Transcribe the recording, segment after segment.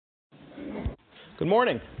Good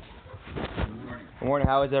morning. Good morning.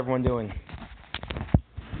 How is everyone doing?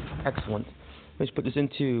 Excellent. Let's put this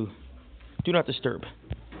into Do Not Disturb.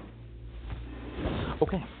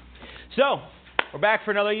 Okay. So, we're back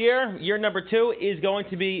for another year. Year number 2 is going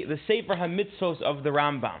to be the Sefer Hamitzvos of the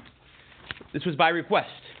Rambam. This was by request.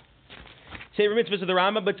 Sefer Hamitzvos of the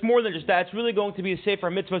Rambam, but it's more than just that. It's really going to be a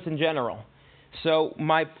Sefer Hamitzvos in general. So,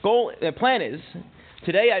 my plan is,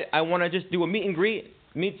 today I want to just do a meet and greet,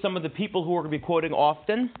 meet some of the people who are going to be quoting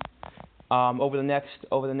often over the next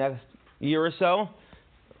year or so.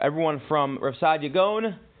 Everyone from Rav Sadia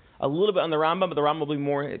Gaon, a little bit on the Rambam, but the Rambam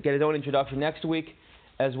will get his own introduction next week,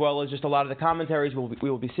 as well as just a lot of the commentaries we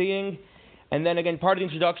will be seeing. And then again, part of the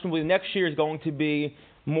introduction next year is going to be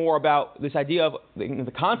more about this idea of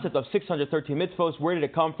the concept of 613 mitzvos. Where did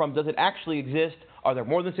it come from? Does it actually exist? Are there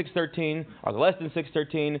more than 613? Are there less than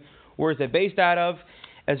 613? Where is it based out of?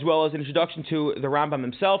 As well as an introduction to the Rambam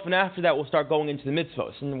himself. And after that, we'll start going into the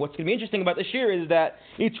mitzvos. And what's going to be interesting about this year is that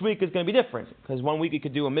each week is going to be different. Because one week we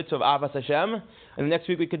could do a mitzvah of Avas Hashem, and the next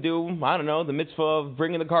week we could do, the mitzvah of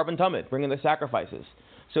bringing the carbon tumid, bringing the sacrifices.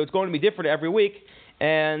 So it's going to be different every week.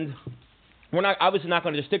 And we're obviously not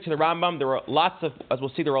going to just stick to the Rambam. As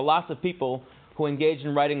we'll see, there are lots of people who engage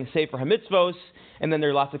in writing Sefer Hamitzvos, and then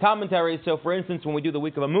there are lots of commentaries. So, for instance, when we do the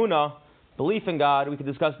week of Amunah, belief in God, we can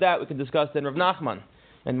discuss that. We can discuss then Rav Nachman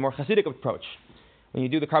and more Hasidic approach. When you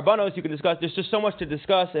do the Karbanos, you can discuss. There's just so much to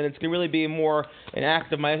discuss, and it's going to really be more an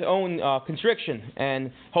act of my own constriction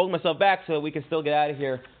and holding myself back so that we can still get out of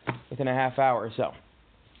here within a half hour or so.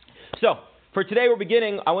 So, for today, we're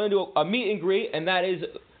beginning. I want to do a meet and greet, and that is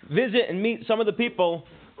visit and meet some of the people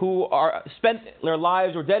who are spent their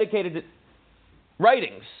lives or dedicated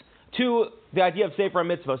writings to the idea of Sefer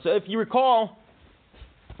HaMitzvah. So if you recall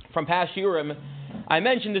from past Shiurim, I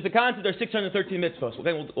mentioned there's a concept of 613 mitzvahs.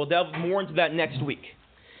 Okay, we'll delve more into that next week.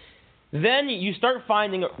 Then you start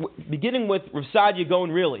finding, beginning with Rav Sadia Gaon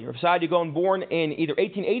really. Rav Sadia Gaon born in either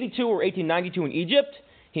 1882 or 1892 in Egypt.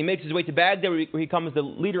 He makes his way to Baghdad where he becomes the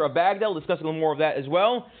leader of Baghdad. We'll discuss a little more of that as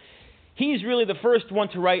well. He's really the first one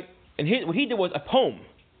to write, and what he did was a poem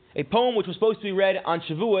which was supposed to be read on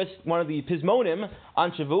Shavuos, one of the Pismonim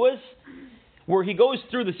on Shavuos, where he goes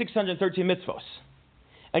through the 613 mitzvos.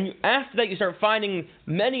 And after that, you start finding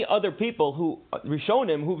many other people who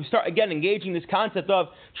start again engaging this concept of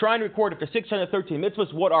trying to record if there's 613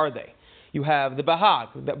 mitzvos, what are they? You have the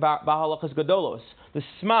Bahag, the Bahalachas Gadolos, the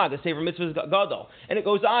Smag, the Sefer Mitzvahs Gadol, and it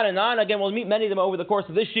goes on and on. Again, we'll meet many of them over the course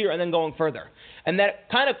of this year, and then going further. And that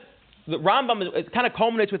the Rambam, it kind of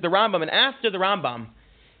culminates with the Rambam, and after the Rambam,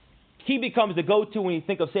 he becomes the go-to when you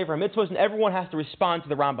think of Sefer HaMitzvos, and everyone has to respond to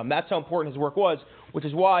the Rambam. That's how important his work was, which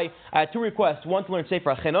is why I had 2 requests. One, to learn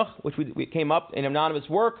Sefer HaChinuch, which we came up in anonymous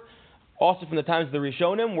work, also from the times of the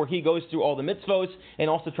Rishonim, where he goes through all the mitzvos and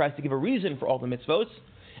also tries to give a reason for all the mitzvos.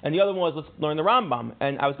 And the other one was, let's learn the Rambam.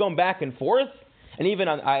 And I was going back and forth, and even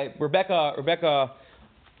Rebecca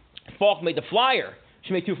Falk made the flyer.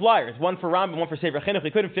 She made 2 flyers, one for Rambam, one for Sefer HaChinuch. We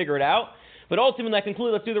couldn't figure it out. But ultimately, I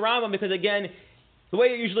concluded, let's do the Rambam, because again, the way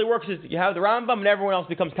it usually works is you have the Rambam and everyone else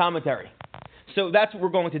becomes commentary. So that's what we're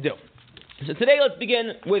going to do. So today let's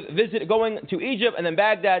begin with going to Egypt and then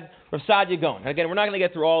Baghdad, Rav Sadia Gaon. And again, we're not going to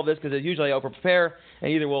get through all of this because as usually I over-prepare and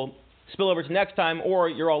either we'll spill over to next time or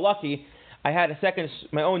you're all lucky. I had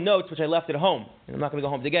my own notes which I left at home. And I'm not going to go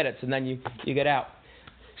home to get it, so then you get out.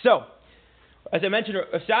 So, as I mentioned,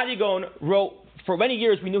 Rav Sadia Gaon wrote, for many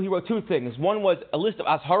years we knew he wrote 2 things. One was a list of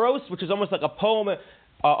Azharos, which is almost like a poem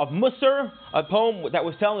of Musar, a poem that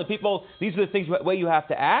was telling the people, these are the things, the way you have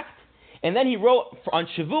to act. And then he wrote on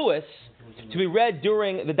Shavuos, to be read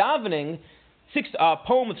during the davening, a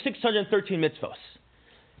poem of 613 mitzvos.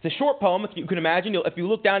 It's a short poem, if you can imagine. If you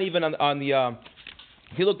look down even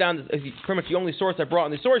if you look down, it's pretty much the only source I brought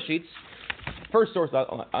in the source sheets, first source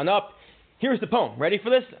on up, here's the poem. Ready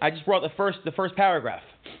for this? I just brought the first paragraph.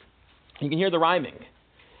 You can hear the rhyming.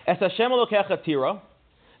 Es Hashem Elokecha tira,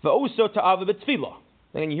 v'oso ta'ava b'tfilah.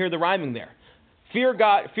 And you hear the rhyming there. Fear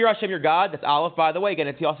Hashem your God, that's Aleph by the way,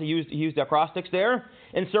 again he also used the acrostics there,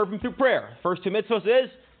 and serve him through prayer. First 2 mitzvahs is,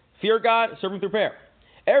 fear God, serve him through prayer.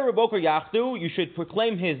 Erev Boker Yachdu, you should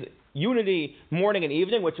proclaim his unity morning and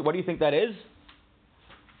evening, what do you think that is?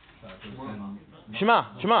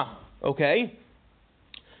 Shema, okay.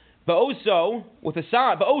 Ba'oso, with the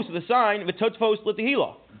sign, v'totfos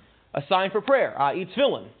l'tehillah, a sign for prayer, i.e.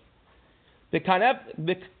 tefillin.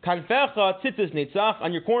 B'kanfecha tzitzis nitzach,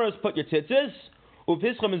 on your corners put your tzitzis,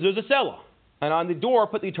 uv'hischa mezuzah selah, and on the door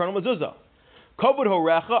put the eternal mezuzah. Kavod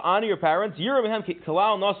horecha, honor your parents, yirah b'hem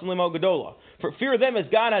kalal nasan limo gadola, for fear of them as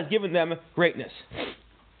God has given them greatness.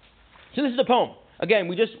 So this is the poem. Again,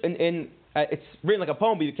 we just, in it's written like a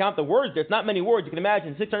poem, but you count the words there, it's not many words. You can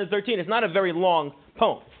imagine 613. It's not a very long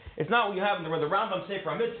poem. It's not what you have in the Rambam Sefer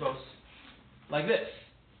Hamitzvos, like this,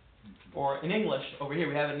 or in English over here.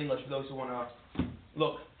 We have it in English for those who want to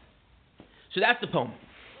look. So that's the poem.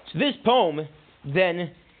 So this poem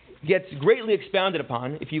then gets greatly expounded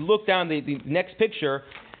upon. If you look down the next picture,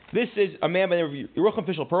 this is a man by the name of Yerucham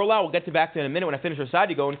Fishel Perlau. We'll get back to it in a minute when I finish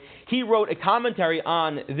Rasadi going. He wrote a commentary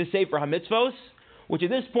on this Sefer Hamitzvos, which at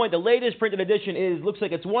this point, the latest printed edition looks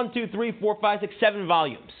like it's 7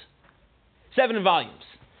 volumes. 7 volumes.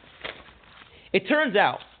 It turns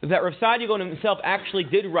out that Rav Sadia Gaon himself actually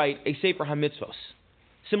did write a Sefer HaMitzvos,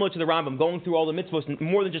 similar to the Rambam, going through all the mitzvos,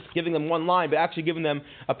 more than just giving them one line, but actually giving them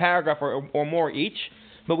a paragraph or more each.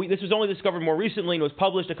 But this was only discovered more recently and was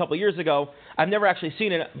published a couple of years ago. I've never actually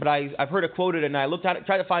seen it, but I've heard it quoted, and I looked at it,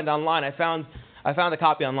 tried to find it online. I found a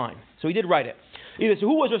copy online. So he did write it. So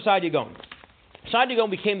who was Rav Sadia Gaon? Sadia Gaon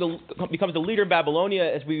becomes the leader in Babylonia,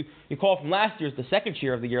 as we recall from last year's, the second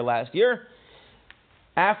year of the year last year,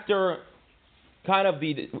 after kind of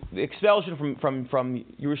the expulsion from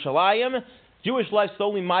Yerushalayim. Jewish life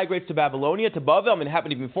slowly migrates to Babylonia, to Bavel. I mean, it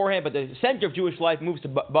happened even beforehand, but the center of Jewish life moves to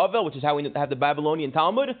Bavel, which is how we have the Babylonian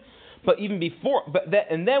Talmud. But even before,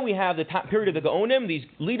 and then we have the period of the Gaonim, these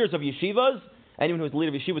leaders of yeshivas. Anyone who was the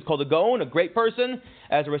leader of yeshiva was called a Gaon, a great person.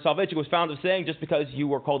 As Rav Soloveitchik was fond of saying, just because you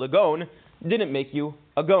were called a Gaon didn't make you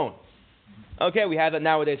a Gaon. Okay, we have that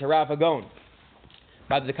nowadays, Harav HaGaon.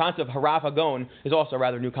 But the concept of Harav HaGaon is also a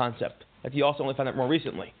rather new concept. Like you also only found that more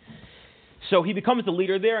recently. So he becomes the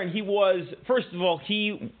leader there, and he was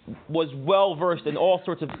well versed in all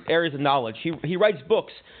sorts of areas of knowledge. He writes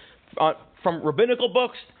books, from rabbinical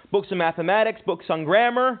books, books on mathematics, books on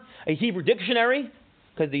grammar, a Hebrew dictionary,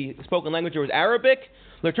 because the spoken language was Arabic,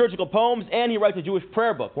 liturgical poems, and he writes a Jewish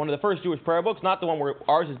prayer book, one of the first Jewish prayer books, not the one where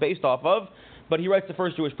ours is based off of, but he writes the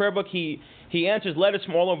first Jewish prayer book. He answers letters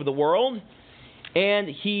from all over the world. And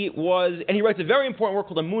he writes a very important work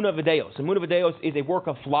called Emunah V'Deos. Emunah V'Deos is a work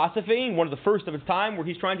of philosophy, one of the first of its time, where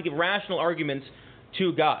he's trying to give rational arguments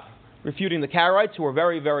to God, refuting the Karaites, who were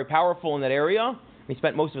very, very powerful in that area. He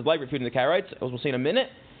spent most of his life refuting the Karaites, as we'll see in a minute.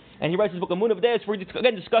 And he writes his book Emunah V'Deos, where he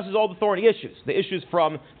again discusses all the thorny issues. The issues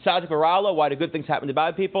from Tzaddik V'Rala, why do good things happen to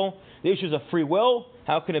bad people. The issues of free will.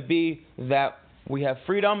 How can it be that we have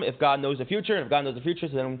freedom if God knows the future? And if God knows the future,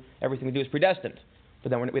 so then everything we do is predestined. But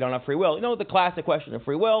then we don't have free will. You know, the classic question of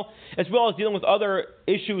free will, as well as dealing with other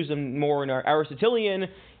issues and more in our Aristotelian.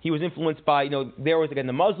 He was influenced by, there was again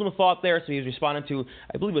the Muslim thought there, so he was responding to,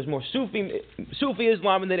 I believe it was more Sufi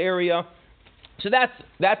Islam in that area. So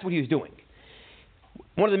that's what he was doing.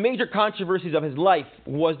 One of the major controversies of his life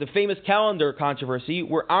was the famous calendar controversy,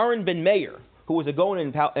 where Aaron ben Meir, who was a Gaon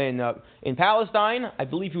in Palestine, I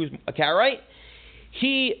believe he was a Karaite,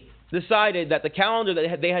 he decided that the calendar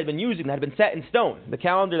that they had been using, that had been set in stone, the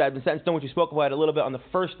calendar that had been set in stone, which we spoke about a little bit on the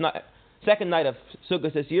second night of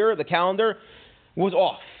Sukkot this year, the calendar was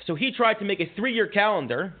off. So he tried to make a 3-year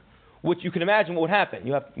calendar, which you can imagine what would happen.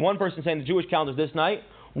 You have one person saying the Jewish calendar is this night,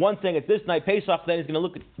 one saying it's this night, Pesach then is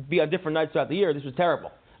going to be on different nights throughout the year. This was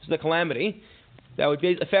terrible. This is a calamity that would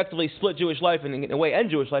effectively split Jewish life and in a way end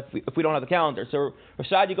Jewish life if we don't have the calendar. So Rav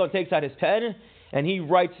Sadia Gaon takes out his pen and he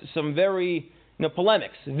writes some very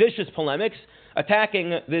polemics, vicious polemics, attacking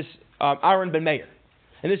this Aaron ben Meir.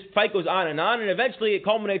 And this fight goes on, and eventually it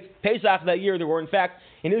culminates Pesach that year. There were, in fact,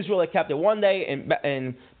 in Israel they kept it one day,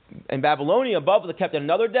 in Babylonia above they kept it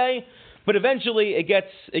another day. But eventually it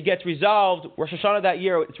gets resolved. Rosh Hashanah that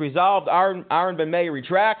year, it's resolved. Aaron ben Meir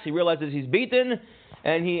retracts. He realizes he's beaten,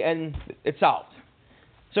 and it's solved.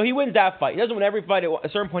 So he wins that fight. He doesn't win every fight. At a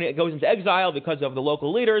certain point, he goes into exile because of the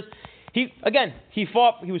local leaders. He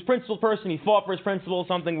fought. He was a principled person. He fought for his principles.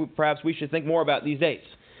 Something perhaps we should think more about these days.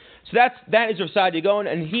 So that is Rav Sadia Gaon,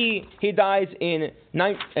 and he dies in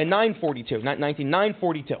 942.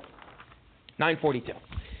 942.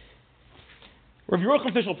 Rav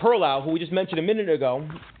Yerucham Fishel Perlau, who we just mentioned a minute ago,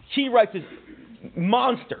 he writes this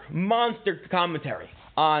monster commentary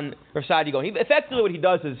on Rav Sadia Gaon. Effectively, what he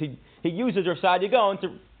does is he uses Rav Sadia Gaon to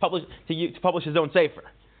publish his own Sefer,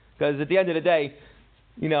 because at the end of the day,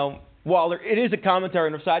 while it is a commentary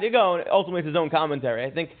on Rav Sadia Gaon, ultimately it's his own commentary.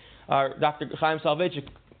 I think Dr. Chaim Soloveitchik,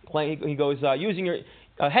 he goes,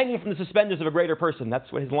 hanging from the suspenders of a greater person.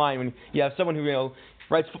 That's what his line, when you have someone who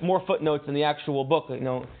writes more footnotes than the actual book,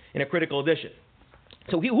 in a critical edition.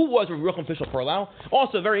 So who was Rav Yerucham Fishel Perlau?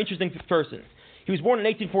 Also a very interesting person. He was born in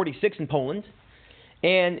 1846 in Poland,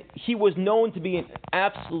 and he was known to be an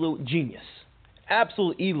absolute genius,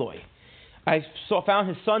 absolute Eloi. I found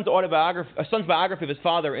his son's biography of his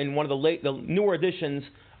father in one of the newer editions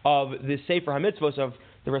of the Sefer Hamitzvos of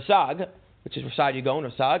the Rasag, which is Rav Sadia Gaon,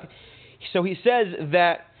 Rasag. So he says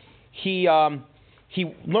that he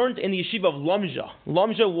learned in the yeshiva of Lomza.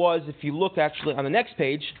 Lomza was, if you look actually on the next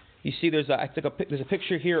page, you see there's a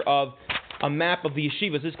picture here of a map of the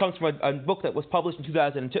yeshivas. This comes from a book that was published in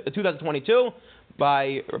 2022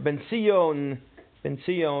 by Ben Sion,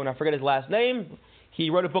 I forget his last name. He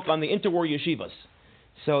wrote a book on the interwar yeshivas.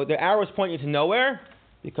 So the arrow is pointing to nowhere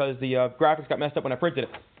because the graphics got messed up when I printed it.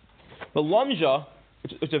 But Lomza,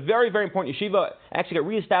 it's a very, very important yeshiva. Actually got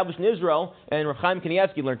reestablished in Israel, and Rav Chaim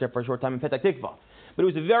Kanievsky learned there for a short time in Petah Tikva. But it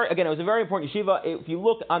was a very important yeshiva. If you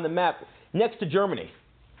look on the map, next to Germany,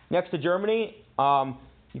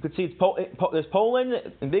 you could see there's Poland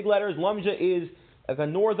in big letters. Lomza is like a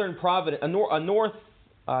northern province,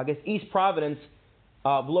 east province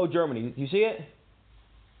below Germany. Do you see it?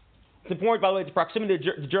 It's important, by the way. Its proximity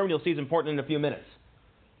to Germany, you'll see, is important in a few minutes.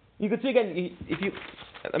 You can see again,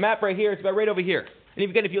 the map right here. It's about right over here.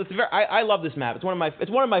 And I love this map. It's one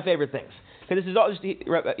of my favorite things. Because this is all these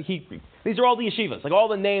are all the yeshivas, like all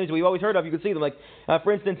the names we've always heard of. You can see them. Like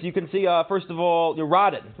for instance, you can see first of all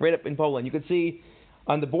Radin, right up in Poland. You can see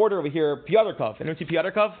on the border over here Piotrków. Anyone see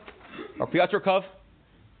Piotrków or Piotrków?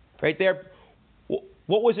 Right there.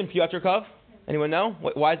 What was in Piotrków? Anyone know?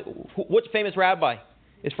 Which famous rabbi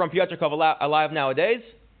is from Piotrków alive nowadays?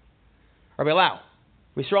 Rabbi Lau.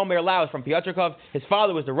 Yisrael Meir Lau is from Piotrków. His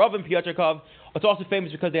father was the Rav in Piotrków. It's also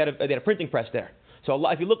famous because they had a printing press there. So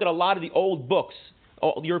if you look at a lot of the old books,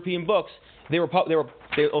 all European books, they'll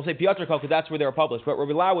say Piotrków because that's where they were published. But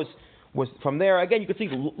Rabbi Lau was from there. Again, you can see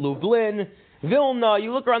Lublin, Vilna.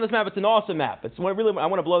 You look around this map; it's an awesome map. I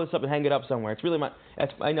want to blow this up and hang it up somewhere. It's really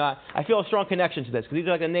I feel a strong connection to this because these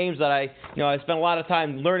are like the names that I spent a lot of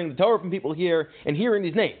time learning the Torah from people here and hearing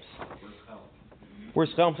these names.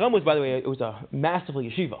 Whereas Chelm was, by the way, it was a massively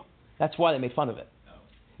yeshiva. That's why they made fun of it.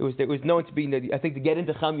 It was known to be. I think to get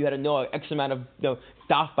into Chelm, you had to know X amount of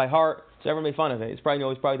daf by heart. So everyone made fun of it. It's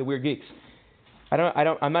probably the weird geeks.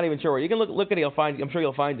 I'm not even sure. You can look at it. I'm sure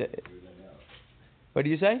you'll find it. What did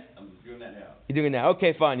you say? I'm doing that now. You're doing it now.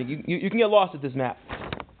 Okay, fine. You can get lost at this map.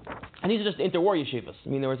 And these are just interwar yeshivas. I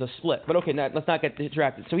mean, there was a split. But okay, now, let's not get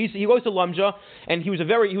distracted. So he goes to Lomza, and he was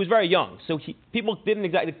very young. So people didn't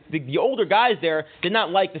exactly. The older guys there did not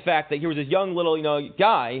like the fact that he was this young little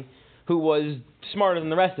guy who was smarter than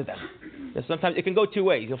the rest of them. Sometimes it can go two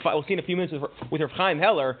ways. We'll see in a few minutes with Rav Chaim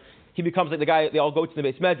Heller, he becomes like the guy they all go to the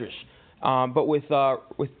Beis Medrash. But with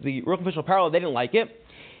the Rosh Official Parallel, they didn't like it.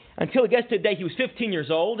 Until he gets to the day he was 15 years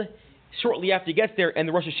old. Shortly after he gets there, and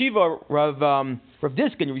the Rosh Hashiva, Rav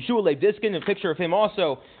Diskin, Yeshua Leib Diskin, a picture of him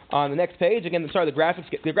also on the next page. Again, sorry, the graphics.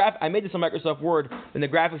 I made this on Microsoft Word, and the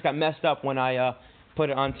graphics got messed up when I put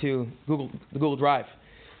it onto the Google Drive.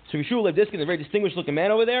 So Yeshua Leib Diskin, a very distinguished-looking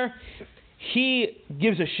man over there, he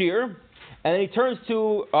gives a shir, and then he turns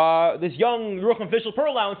to this young Ruch official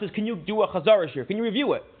Perlau and says, "Can you do a Chazara shir? Can you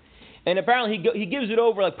review it?" And apparently he gives it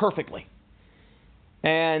over like perfectly,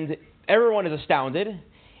 and everyone is astounded.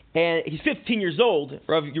 And he's 15 years old.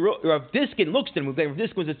 Rav Diskin looks at him. Rav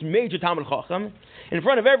Diskin was this major Talmud Chacham. In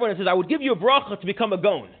front of everyone and says, "I would give you a bracha to become a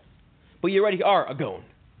Gon, but you already are a Gon."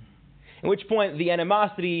 At which point the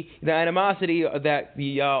animosity that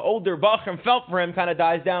the older Bachram felt for him kind of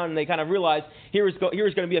dies down, and they kind of realize here is going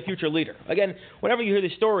to be a future leader. Again, whenever you hear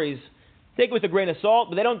these stories, take it with a grain of salt,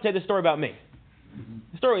 but they don't say the story about me.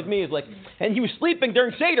 The story with me is like, and he was sleeping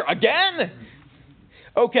during Seder again?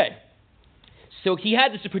 Okay. So he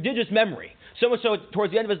had this prodigious memory. So much so,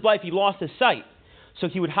 towards the end of his life, he lost his sight. So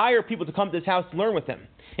he would hire people to come to his house to learn with him.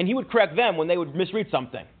 And he would correct them when they would misread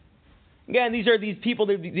something. Again, these are these people,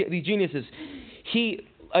 these geniuses.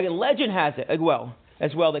 Legend has it as well,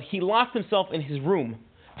 that he locked himself in his room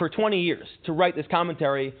for 20 years to write this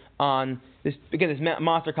commentary on this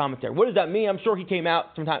monster commentary. What does that mean? I'm sure he came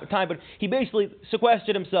out from time to time, but he basically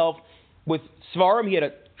sequestered himself with Svarim. He had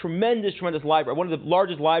a tremendous library, one of the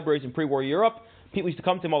largest libraries in pre-war Europe. People used to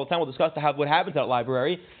come to him all the time. We'll discuss what happened to that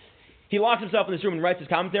library. He locks himself in this room and writes his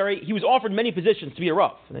commentary. He was offered many positions to be a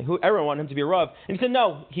Rav. Everyone wanted him to be a Rav. And he said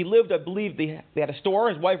no. He lived, I believe, they had a store.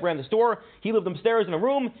 His wife ran the store. He lived upstairs in a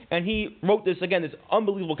room, and he wrote this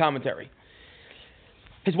unbelievable commentary.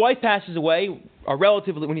 His wife passes away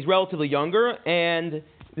when he's relatively younger, and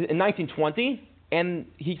in 1920, and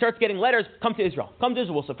he starts getting letters, "Come to Israel. Come to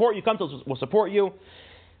Israel. We'll support you. Come to Israel. We'll support you."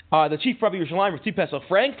 The chief Rabbi Yerushalayim, Rav Pesach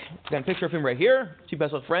Frank, got a picture of him right here. Chief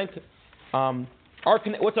Pesach Frank.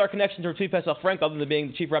 What's our connection to Rav Pesach Frank other than being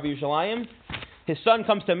the chief Rabbi Yerushalayim? His son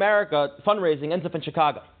comes to America, fundraising, ends up in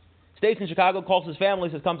Chicago. Stays in Chicago, calls his family,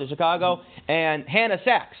 says, "Come to Chicago." And Hannah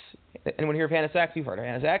Sachs. Anyone hear of Hannah Sachs? You've heard of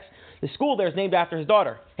Hannah Sachs. The school there is named after his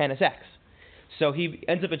daughter, Hannah Sachs. So he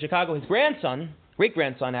ends up in Chicago. His great-grandson,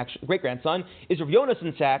 is Rav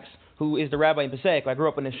Yonason Sachs, who is the rabbi in Passaic, I grew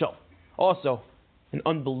up in his shul. Also, an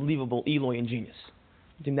unbelievable Eloy genius.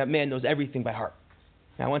 I think that man knows everything by heart.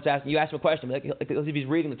 Now, I once asked him, you ask him a question, like as if he's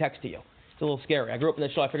reading the text to you. It's a little scary. I grew up in the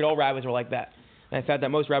shul. I figured all rabbis were like that. And I found that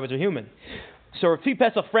most rabbis are human. So Rav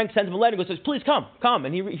Pesach Frank sends him a letter and says, please come.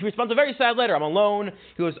 And he responds a very sad letter. I'm alone.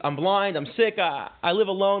 He goes, I'm blind. I'm sick. I live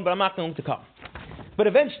alone, but I'm not going to come. But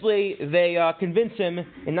eventually, they convince him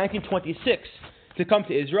in 1926 to come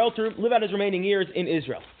to Israel, to live out his remaining years in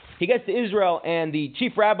Israel. He gets to Israel, and the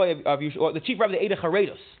chief rabbi of the Eidah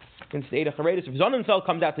Charedos, against the Eidah Charedos, Rav Sonnenfeld,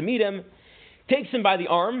 comes out to meet him, takes him by the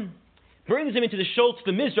arm, brings him into the shul, to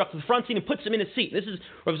the Mizrach, to the front seat, and puts him in a seat. This is,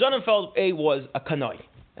 Rav Sonnenfeld was a kanoi.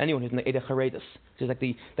 Anyone who's in the Eidah Charedos.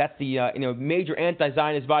 That's the major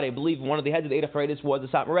anti-Zionist body. I believe one of the heads of the Eidah Charedos was the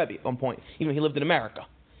Satmar Rebbe at one point, even though he lived in America.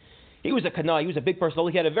 He was a kanai, he was a big person.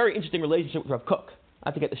 He had a very interesting relationship with Rav Kook.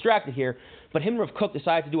 Not to get distracted here, but him and Rav Kook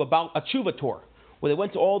decided to do a tshuva tour, where they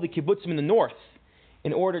went to all the kibbutzim in the north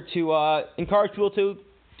in order to encourage people to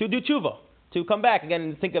do tshuva, to come back again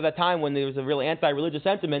and think of that time when there was a really anti-religious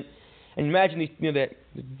sentiment. And imagine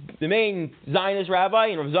the main Zionist rabbi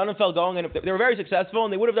and Rav Sonnenfeld going, and they were very successful,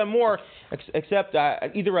 and they would have done more, except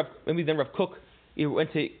either Rav Kook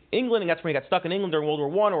went to England, and that's when he got stuck in England during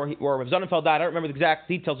World War I, or Rav Sonnenfeld died. I don't remember the exact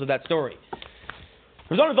details of that story.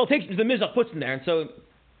 Rav Sonnenfeld takes him to the Mizrach, puts him there, and so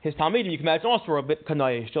his Talmidim, you can imagine, also were a bit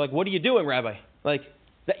kanayish. They're like, what are you doing, Rabbi? Like,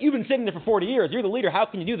 that you've been sitting there for 40 years, you're the leader, how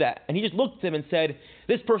can you do that? And he just looked at him and said,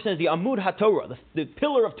 this person is the Amud HaTorah, the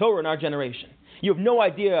pillar of Torah in our generation. You have no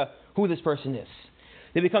idea who this person is.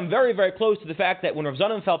 They become very, very close to the fact that when Rav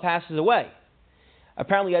Sonnenfeld passes away,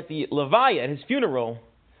 apparently at the Levaya, at his funeral,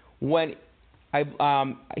 when Rav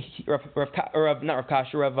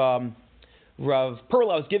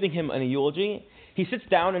Perla was giving him an eulogy, he sits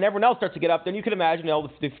down and everyone else starts to get up there. And you can imagine all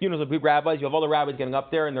the funerals of big rabbis. You have all the rabbis getting up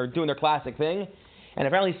there and they're doing their classic thing. And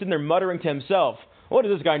apparently he's sitting there muttering to himself, what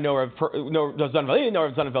does this guy know Rav Sonnenfeld? He didn't know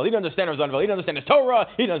Rav Sonnenfeld. He didn't understand Rav Sonnenfeld. He didn't understand his Torah.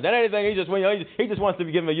 He doesn't understand anything. He just wants to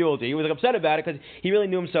give him a eulogy. He was upset about it because he really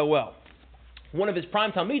knew him so well. One of his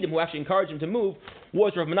prime Talmidim who actually encouraged him to move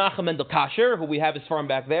was Rav Menachem Mendel Kasher, who we have his farm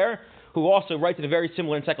back there, who also writes in a very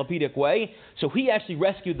similar encyclopedic way. So he actually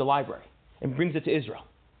rescued the library and brings it to Israel.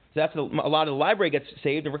 So that's a lot of the library gets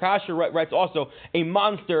saved. And Rav Kasher writes also a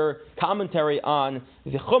monster commentary on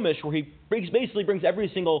the Chumash, where he basically brings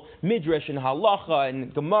every single midrash and halacha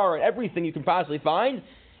and gemara and everything you can possibly find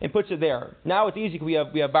and puts it there. Now it's easy because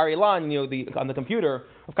we have Bar Ilan, on the computer.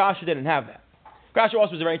 Rav Kasher didn't have that. Rav Kasher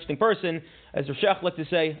also was a very interesting person, as Rav Shech liked to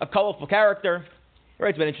say, a colorful character. He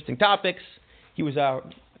writes about interesting topics. He was a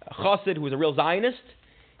chassid who was a real Zionist.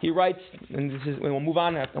 He writes, and we'll move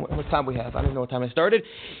on. What time we have? I don't even know what time I started.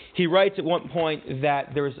 He writes at one point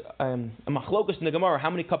that there's a machlokus in the Gemara. How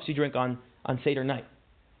many cups you drink on Seder night?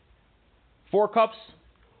 4 cups,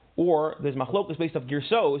 or there's machlokus based off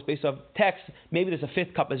girsos, based off text. Maybe there's a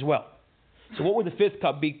 5th cup as well. So what would the 5th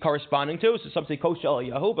cup be corresponding to? So some say kosher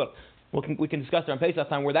Eliyahu, but we can discuss it on Pesach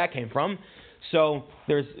time where that came from. So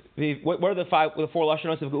there's what are the 4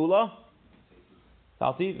 lashonos of Geula?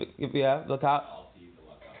 Talti, yeah, the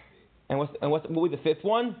and what would be the 5th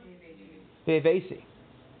one? Ve'evesi.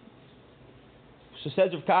 So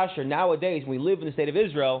says Rav Kasher, nowadays when we live in the state of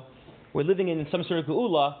Israel, we're living in some sort of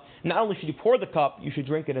geula. Not only should you pour the cup, you should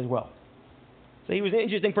drink it as well. So he was an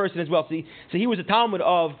interesting person as well. So he was a Talmud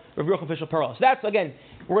of Rav Yochanan Fishel Perla. So that's, again,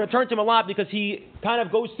 we're going to turn to him a lot because he kind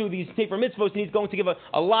of goes through these Sefer Mitzvos and he's going to give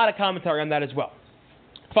a lot of commentary on that as well.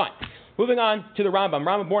 Fine. Moving on to the Rambam.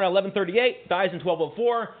 Rambam born in 1138, dies in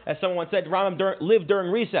 1204. As someone once said, Rambam lived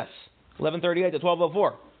during recess. 1138 to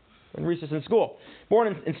 1204, in recess in school.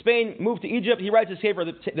 Born in Spain, moved to Egypt. He writes his Sefer,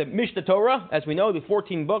 the Mishnah Torah, as we know, the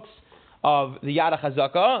 14 books of the Yad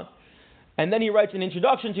HaChazakah. And then he writes an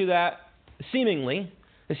introduction to that, seemingly,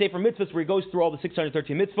 the Sefer Mitzvos, where he goes through all the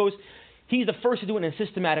 613 mitzvos. He's the first to do it in a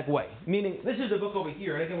systematic way. Meaning, this is the book over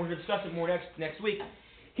here, and again, we're going to discuss it more next week.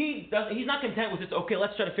 He's not content with just, okay,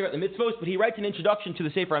 let's try to figure out the mitzvos, but he writes an introduction to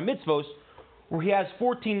the Sefer Mitzvos, where he has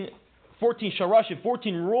 14 sharashim,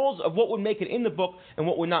 14 rules of what would make it in the book and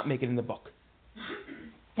what would not make it in the book.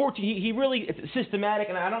 14, he really, it's systematic,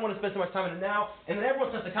 and I don't want to spend so much time on it now, and then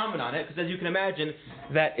everyone has to comment on it, because as you can imagine,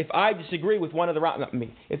 that if I disagree with one of the, not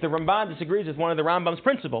me, if the Ramban disagrees with one of the Rambam's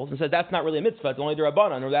principles and says that's not really a mitzvah, it's only the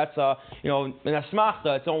Rabbanan, or that's, an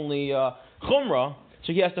asmachta, it's only chumrah,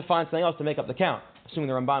 so he has to find something else to make up the count, assuming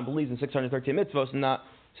the Ramban believes in 613 mitzvahs and not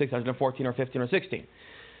 614 or 15 or 16.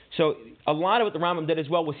 So a lot of what the Rambam did as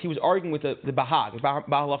well was he was arguing with the Bahag,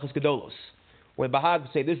 Bahalachas Gedolos, where the Bahag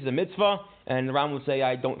would say this is a mitzvah, and the Rambam would say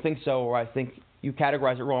I don't think so, or I think you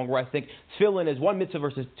categorize it wrong, or I think tefillin is one mitzvah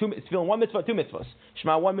versus two. Tefillin one mitzvah, 2 mitzvahs.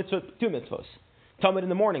 Shema one mitzvah, 2 mitzvahs. Talmud in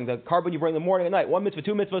the morning, the carbon you bring in the morning and night, 1 mitzvah,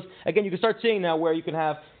 2 mitzvahs. Again, you can start seeing now where you can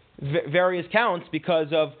have various counts because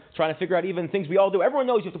of trying to figure out even things we all do. Everyone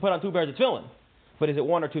knows you have to put on 2 pairs of tefillin, but is it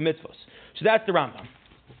 1 or 2 mitzvahs? So that's the Rambam.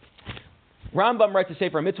 Rambam writes a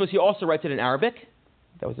Sefer Hamitzvos. He also writes it in Arabic.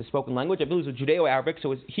 That was the spoken language. I believe it was Judeo-Arabic,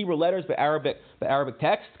 so it's Hebrew letters but Arabic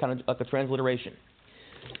text, kind of like a transliteration.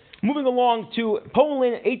 Moving along to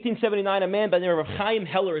Poland, 1879, a man by the name of Chaim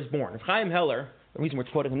Heller is born. Chaim Heller, the reason we're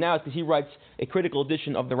quoting him now is because he writes a critical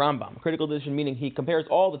edition of the Rambam. A critical edition meaning he compares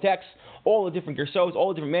all the texts, all the different gersos, all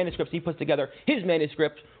the different manuscripts. He puts together his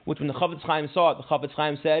manuscript, which when the Chafetz Chaim saw it, the Chafetz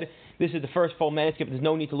Chaim said, this is the first full manuscript. There's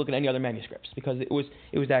no need to look at any other manuscripts because it was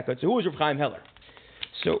that good. So who was Rav Chaim Heller?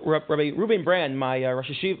 So Rabbi Reuben Brand, my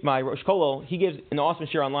Rosh Kollel, he gives an awesome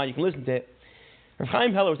share online. You can listen to it. Rav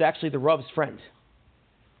Chaim Heller was actually the Rav's friend.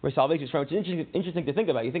 Rabbi Soloveitchik's friend, which is interesting to think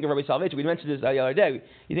about. You think of Rabbi Soloveitchik, we mentioned this the other day.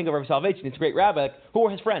 You think of Rabbi Soloveitchik, it's a great rabbi. Who were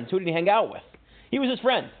his friends? Who did he hang out with? He was his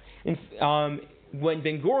friend. When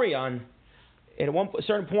Ben Gurion, at a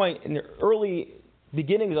certain point in the early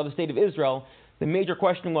beginnings of the state of Israel, the major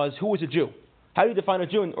question was, who was a Jew? How do you define a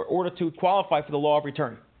Jew in order to qualify for the law of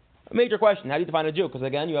return? A major question. How do you define a Jew? Because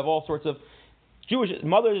again, you have all sorts of Jewish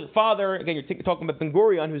mother, father. Again, you're talking about Ben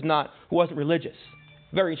Gurion, who wasn't religious.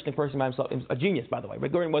 Very interesting person by himself. A genius, by the way. Ben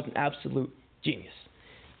Gurion was an absolute genius.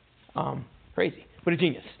 Crazy, but a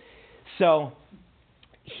genius. So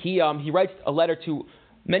he writes a letter to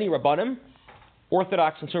many Rabbanim,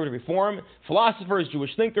 Orthodox, Conservative Reform, philosophers,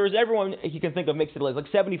 Jewish thinkers, everyone he can think of makes it a list, like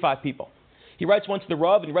 75 people. He writes one to the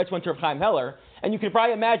Rav, and he writes one to Rav Chaim Heller, and you can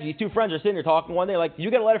probably imagine these two friends are sitting there talking one day, like, did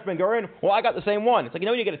you get a letter from Ben Gurion? Well, I got the same one. It's like,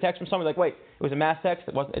 when you get a text from someone, like, wait, it was a mass text?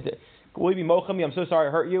 It wasn't. Will you be mocha me? I'm so sorry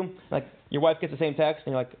I hurt you. Like, your wife gets the same text,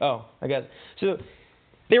 and you're like, oh, I guess. So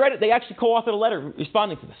they actually co-authored a letter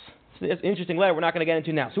responding to this. It's an interesting letter we're not going to get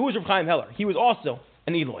into now. So who was Rav Chaim Heller? He was also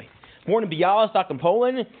an Eloi. Born in Bialystok in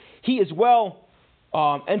Poland. He as well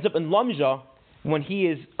ends up in Lumja when he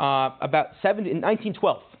is about 70, in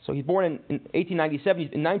 1912. So he's born in 1897.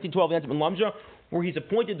 In 1912, he ends up in Lumja, where he's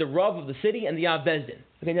appointed the Rav of the city and the Av Bezdin.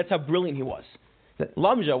 Okay, that's how brilliant he was.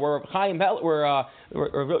 Lumja, where Chaim Heller, where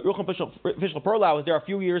Rucham Fishel Perlau was there a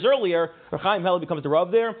few years earlier, where Chaim Heller becomes the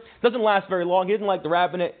Rav there. Doesn't last very long. He didn't like the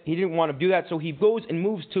rabbinate. He didn't want to do that, so he goes and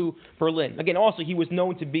moves to Berlin. Again, also, he was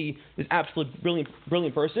known to be this absolute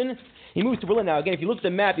brilliant person. He moves to Berlin. Now, again, if you look at the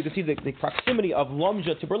map, you can see the proximity of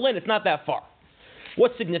Lumja to Berlin. It's not that far.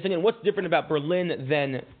 What's significant, what's different about Berlin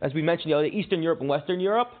than, as we mentioned, Eastern Europe and Western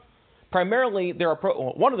Europe? Primarily,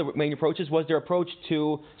 one of the main approaches was their approach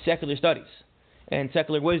to secular studies and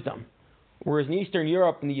secular wisdom. Whereas in Eastern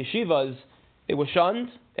Europe, in the yeshivas, it was shunned,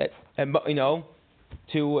 it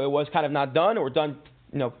was kind of not done or done,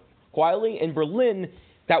 quietly. In Berlin,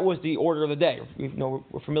 that was the order of the day.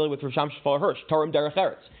 We're familiar with Rosh Shmuel Hirsch, Torah Derech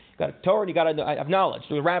Eretz. You got a Torah and you got to have knowledge.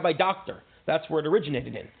 So the rabbi doctor, that's where it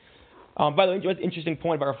originated in. By the way, an interesting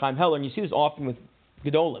point about Rav Chaim Heller, and you see this often with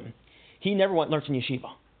Gedolim, he never learned in yeshiva.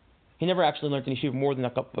 He never actually learned in yeshiva more than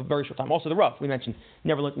a very short time. Also the Rav, we mentioned,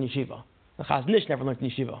 never learned in yeshiva. The Chaz Nish never learned in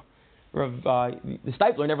yeshiva. The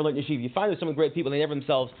Stipler never learned in yeshiva. You find there's some great people, they never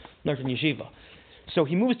themselves learned in yeshiva. So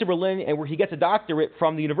he moves to Berlin, and where he gets a doctorate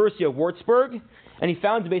from the University of Würzburg, and he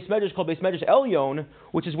founds a Beis Medrash called Beis Medrash Elyon,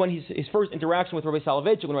 which is when his first interaction with Rabbi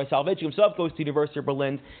Soloveitchik, when Rabbi Soloveitchik himself goes to the University of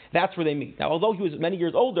Berlin. That's where they meet. Now, although he was many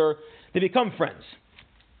years older, they become friends.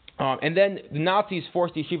 And then the Nazis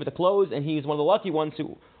forced the yeshiva to close, and he's one of the lucky ones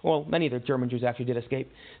who, many of the German Jews actually did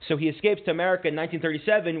escape. So he escapes to America in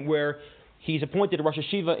 1937, where he's appointed to Rosh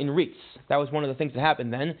Hashiva in Rietz. That was one of the things that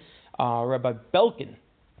happened then. Rabbi Belkin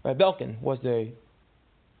was the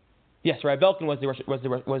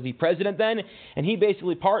president then, and he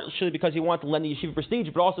basically, partially because he wanted to lend the yeshiva prestige,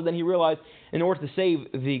 but also then he realized in order to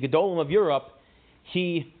save the Gedolim of Europe,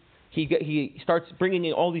 he starts bringing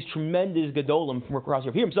in all these tremendous Gedolim from across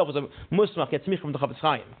Europe. He himself was a Muslim, from the Chafetz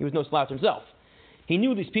Chaim. He was no slouch himself. He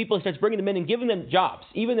knew these people. He starts bringing them in and giving them jobs,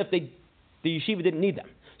 even if the yeshiva didn't need them.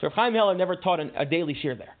 So Rav Chaim Heller never taught a daily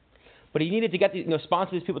shir there, but he needed to get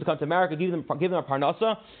sponsor these people to come to America, give them a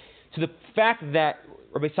parnasa. To the fact that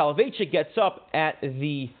Rabbi Soloveitchik gets up at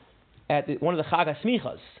one of the Chag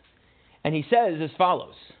HaSmichas, and he says as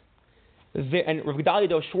follows. And Rav Gedalia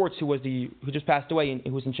Doe Schwartz, who just passed away and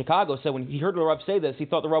who was in Chicago, said when he heard the Rav say this, he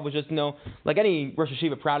thought the Rav was just like any Rosh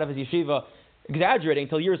Yeshiva, proud of his yeshiva, exaggerating.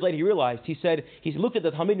 Until years later he realized. He said he looked at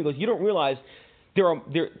the Talmud and goes, "You don't realize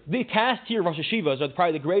the cast here Rosh Yeshivas are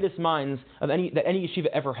probably the greatest minds that any yeshiva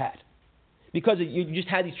ever had, because you just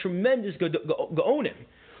had these tremendous Gaonim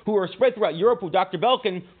who are spread throughout Europe, who Dr.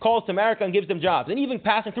 Belkin calls to America and gives them jobs. And even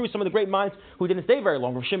passing through some of the great minds who didn't stay very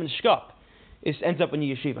long, Rav Shimon Shkup. ends up in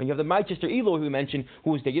the yeshiva. And you have the Manchester Elo who we mentioned,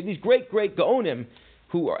 who was there. You have these great Gaonim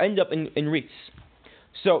who end up in Ritz.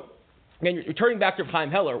 So, again, returning back to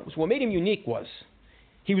Chaim Heller, so what made him unique was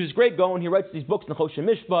he was this great Gaon. He writes these books in the Choshen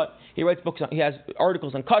Mishpat. He writes books. He has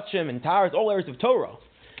articles on Kachim and Taharas, all areas of Torah.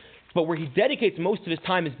 But where he dedicates most of his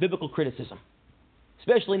time is biblical criticism,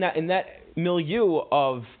 especially in that milieu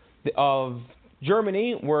of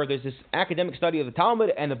Germany, where there's this academic study of the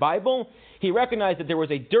Talmud and the Bible. He recognized that there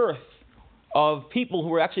was a dearth of people who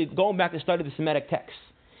were actually going back to study the Semitic texts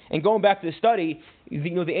and going back to study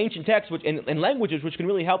the ancient texts and languages which can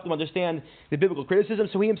really help them understand the biblical criticism.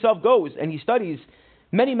 So he himself goes and he studies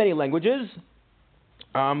many languages.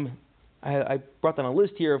 I brought down a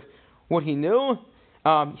list here of what he knew.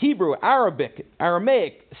 Hebrew, Arabic,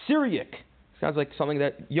 Aramaic, Syriac. Sounds like something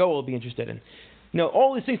that Yoel will be interested in.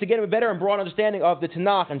 All these things to get him a better and broad understanding of the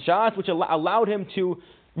Tanakh and Shas, which allowed him to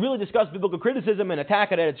really discuss biblical criticism and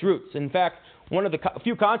attack it at its roots. In fact, one of the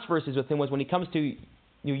few controversies with him was when he comes to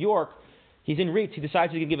New York, he's in Ritz, he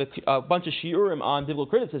decides to give a bunch of shiurim on biblical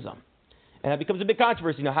criticism. And that becomes a big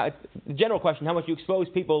controversy. The general question, how much you expose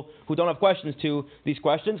people who don't have questions to these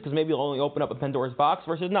questions, because maybe you'll only open up a Pandora's box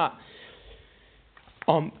versus not.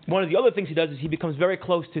 One of the other things he does is he becomes very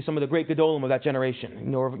close to some of the great Gedolim of that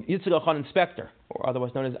generation. Yitzchak Elchanan Spector, or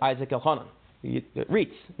otherwise known as Isaac Elchanan,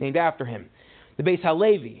 Ritz, named after him. The Beis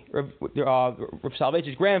Halevi, Rav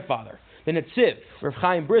Soloveitch's grandfather. The Netziv, Rav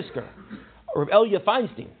Chaim Brisker, Rav Elya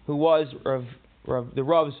Feinstein, who was the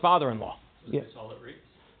Rav's father-in-law. Was this all at Ritz?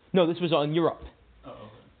 No, this was in Europe. Oh,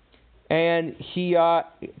 okay. And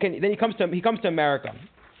then he comes to America.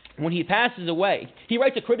 When he passes away, he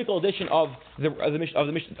writes a critical edition of the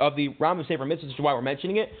Rambam Sefer Mitzvos, which is why we're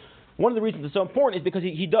mentioning it. One of the reasons it's so important is because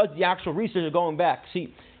he does the actual research of going back.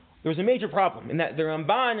 See, there was a major problem in that the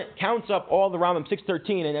Ramban counts up all the Rambam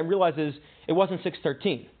 613 and then realizes it wasn't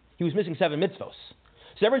 613. He was missing 7 mitzvos.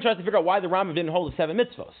 So everyone tries to figure out why the Rambam didn't hold the 7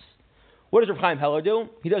 mitzvos. What does Rav Chaim Heller do?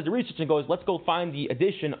 He does the research and goes, let's go find the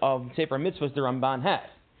edition of Sefer Mitzvos the Ramban had.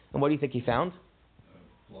 And what do you think he found?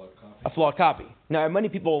 A flawed copy. Now, many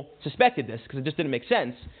people suspected this because it just didn't make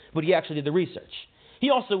sense, but he actually did the research.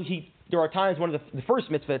 There are times, one of the first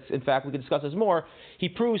mitzvahs, in fact, we could discuss this more, he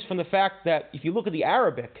proves from the fact that if you look at the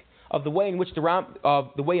Arabic of the way in which the word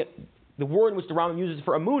in which the Rambam uses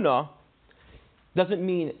for Amunah doesn't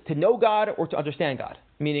mean to know God or to understand God.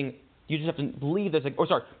 Meaning, you just have to believe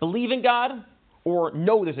believe in God or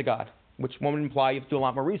know there's a God, which one would imply you have to do a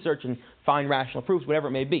lot more research and find rational proofs, whatever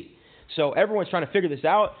it may be. So everyone's trying to figure this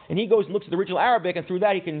out, and he goes and looks at the original Arabic, and through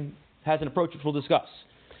that has an approach which we'll discuss.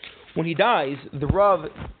 When he dies, the Rav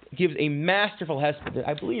gives a masterful hesped.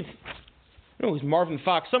 I believe, it was Marvin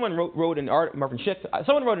Fox. Someone wrote an art. Marvin Schick.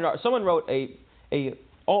 Someone wrote a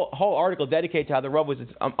whole article dedicated to how the Rav was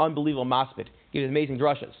an unbelievable maspid. He gives amazing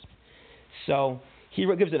drushes. So he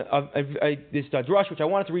gives this drush, which I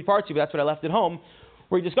wanted to read parts of, but that's what I left at home,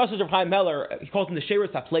 where he discusses Rav Chaim Heller. He calls them the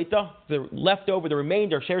Sheretz HaPleita, the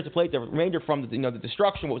remainder of Sheretz HaPleita, the remainder from the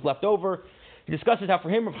destruction, what was left over. He discusses how for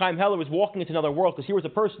him, Rav Chaim Heller was walking into another world because he was a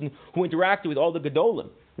person who interacted with all the Gedolim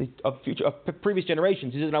of previous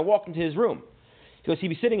generations. He says, and I walked into his room. He goes, he'd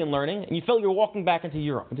be sitting and learning, and you felt you were walking back into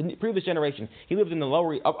Europe, into the previous generation. He lived in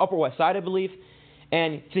the Upper West Side, I believe.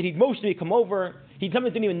 And he said he'd motion me to come over. He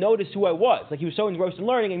sometimes didn't even notice who I was. Like he was so engrossed in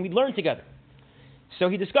learning, and we'd learn together. So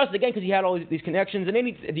he discussed it again because he had all these connections. And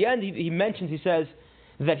then at the end, he says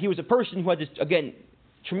that he was a person who had this, again,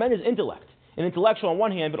 tremendous intellect. An intellectual on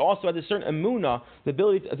one hand, but also had this certain emunah, the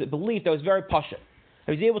belief that was very pasha.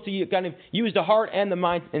 He was able to kind of use the heart and the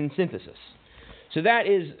mind in synthesis. So that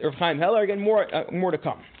is Rav Chaim Heller. Again, more to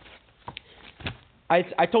come.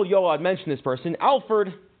 I told Yoel I'd mention this person,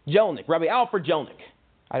 Alfred Jelinek, Rabbi Alfred Jelinek.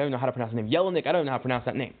 I don't know how to pronounce the name. Jelinek, I don't know how to pronounce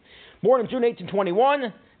that name. Born in June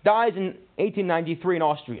 1821, dies in 1893 in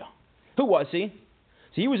Austria. Who was he?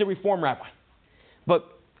 So he was a Reform rabbi. But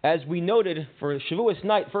as we noted for Shavuos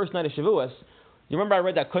night, first night of Shavuos, you remember I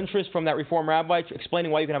read that kuntris from that Reform rabbi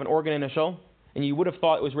explaining why you can have an organ in a shul? And you would have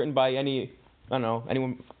thought it was written by any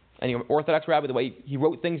Orthodox rabbi, the way he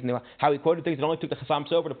wrote things and how he quoted things. It only took the Chassam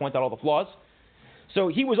Sofer to point out all the flaws. So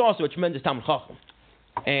he was also a tremendous Talmud Chacham.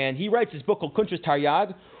 And he writes this book called Kuntras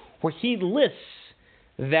Taryag, where he lists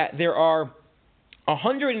that there are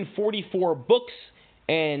 144 books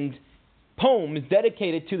and poems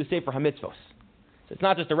dedicated to the Sefer Hamitzvos. So it's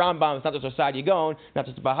not just the Rambam, it's not just the Saadia Gaon, not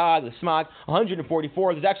just the Bahag, the Smag,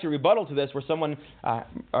 144. There's actually a rebuttal to this where someone, a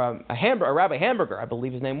Rabbi Hamburger, I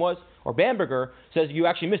believe his name was, or Bamberger, says you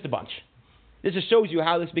actually missed a bunch. This just shows you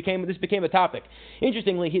how this became a topic.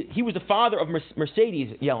 Interestingly, he was the father of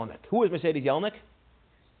Mercedes Jelinek. Who was Mercedes Jelinek?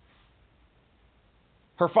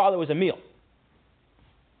 Her father was Emil.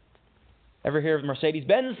 Ever hear of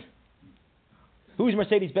Mercedes-Benz? Who's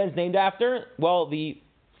Mercedes-Benz named after? Well, the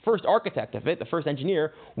first architect of it, the first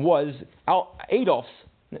engineer, was Adolf's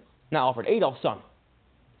son.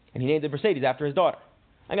 And he named it Mercedes after his daughter.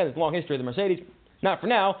 Again, there's a long history of the Mercedes. Not for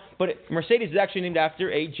now, but Mercedes is actually named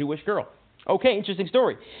after a Jewish girl. Okay, interesting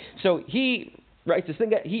story. So he writes this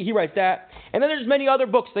thing. He writes that, and then there's many other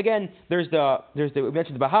books. Again, we mentioned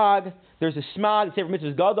the Bahag. There's the Smag, the Sefer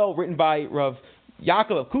Mitzvos Gadol, written by Rav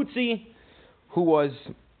Yaakov of Kutzi, who was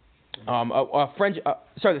a French.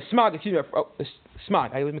 The Smag. Excuse me.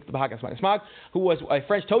 Smag. I always mix the Bahag and Smag. Who was a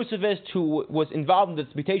French Tosafist who was involved in the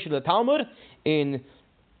disputation of the Talmud in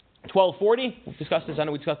 1240. We've discussed this. I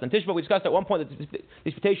know we discussed it on Tishba. We discussed at one point the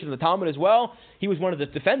disputation of the Talmud as well. He was one of the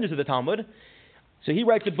defenders of the Talmud. So he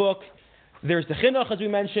writes a book. There's the Chinuch, as we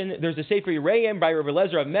mentioned. There's the Sefer Yereim by Rav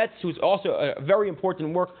Eliezer of Metz, who's also a very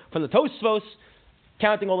important work from the Tosfos,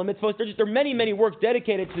 counting all the mitzvos. There are many, many works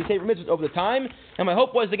dedicated to the Sefer Mitzvos over the time. And my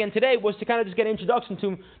hope was, again, today, was to kind of just get an introduction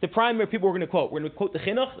to the primary people we're going to quote. We're going to quote the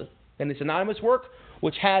Chinuch and this anonymous work,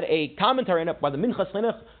 which had a commentary in it by the Minchas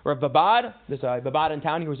Chinuch, Rav Babad. There's a Babad in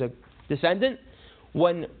town. He was a descendant.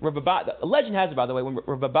 When Rav Babad, the legend has it, by the way, when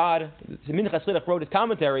Rav Babad, the Minchas Chinuch, wrote his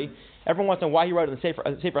commentary, everyone wants to know why he wrote it in the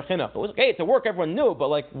Sefer Chinuch. It was okay, it's a work everyone knew, but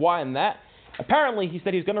like, why in that? Apparently, he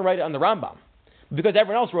said he was going to write it on the Rambam. Because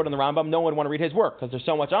everyone else wrote on the Rambam, no one would want to read his work, because there's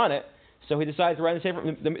so much on it. So he decided to write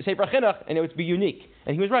the Sefer Chinuch, and it would be unique.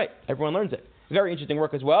 And he was right. Everyone learns it. Very interesting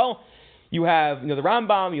work as well. You have, the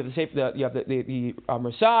Rambam, you have the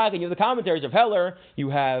Musag, and you have the commentaries of Heller. You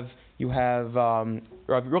have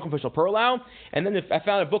Rabbi Rucham Fishel Perlau, and then I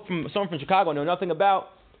found a book from someone from Chicago I know nothing about,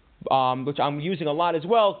 which I'm using a lot as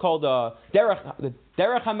well, called Derech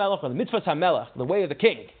HaMelech, or the Mitzvahs HaMelech, the Way of the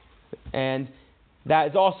King, and that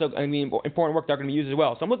is also important work they're going to be used as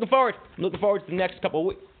well. So I'm looking forward to the next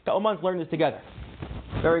couple months learning this together.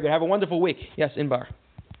 Very good. Have a wonderful week. Yes, Inbar.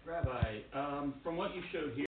 Rabbi, from what you showed here.